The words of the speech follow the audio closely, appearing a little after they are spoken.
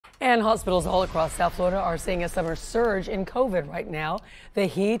And hospitals all across South Florida are seeing a summer surge in COVID right now. The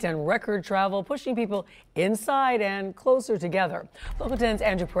heat and record travel pushing people inside and closer together. Local 10's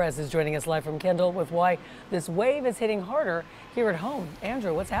Andrew Perez is joining us live from Kendall with why this wave is hitting harder here at home.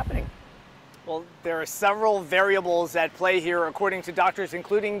 Andrew, what's happening? Well, there are several variables at play here, according to doctors,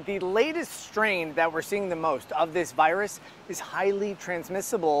 including the latest strain that we're seeing the most of this virus is highly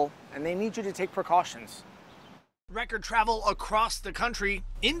transmissible, and they need you to take precautions. Record travel across the country,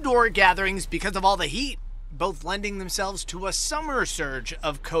 indoor gatherings because of all the heat, both lending themselves to a summer surge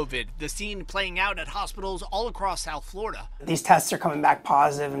of COVID, the scene playing out at hospitals all across South Florida. These tests are coming back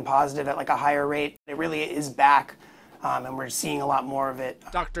positive at like a higher rate. It really is back. And we're seeing a lot more of it.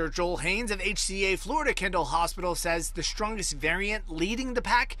 Dr. Joel Haynes of HCA Florida Kendall Hospital says the strongest variant leading the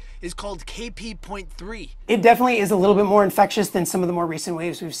pack is called KP.3. It definitely is a little bit more infectious than some of the more recent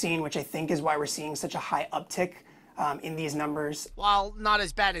waves we've seen, which I think is why we're seeing such a high uptick in these numbers. While not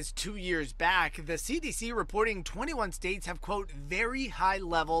as bad as 2 years back, the CDC reporting 21 states have, quote, very high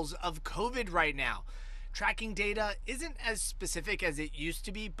levels of COVID right now. Tracking data isn't as specific as it used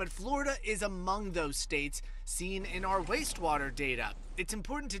to be, but Florida is among those states seen in our wastewater data. It's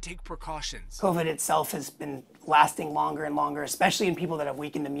important to take precautions. COVID itself has been lasting longer and longer, especially in people that have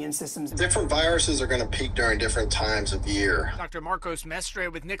weakened immune systems. Different viruses are going to peak during different times of year. Dr. Marcos Mestre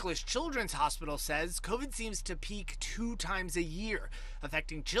with Nicholas Children's Hospital says COVID seems to peak 2 times a year,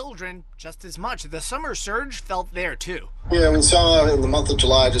 affecting children just as much. The summer surge felt there too. Yeah, we saw in the month of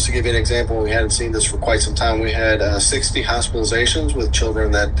July, just to give you an example, we hadn't seen this for quite some time. We had 60 hospitalizations with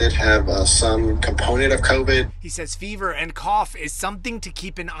children that did have some component of COVID. He says fever and cough is something to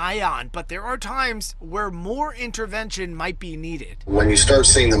keep an eye on, but there are times where more intervention might be needed. When you start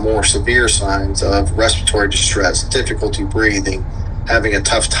seeing the more severe signs of respiratory distress, difficulty breathing, having a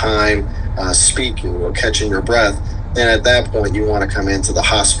tough time speaking or catching your breath, then at that point you want to come into the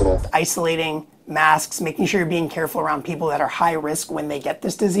hospital. Isolating, masks, making sure you're being careful around people that are high risk when they get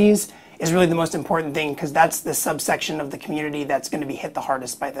this disease is really the most important thing, because that's the subsection of the community that's going to be hit the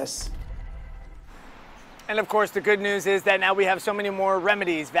hardest by this. And of course, the good news is that now we have so many more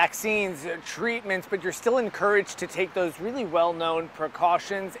remedies, vaccines, treatments, but you're still encouraged to take those really well-known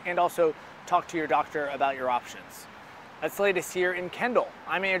precautions and also talk to your doctor about your options. That's the latest here in Kendall.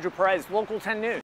 I'm Andrew Perez, Local 10 News.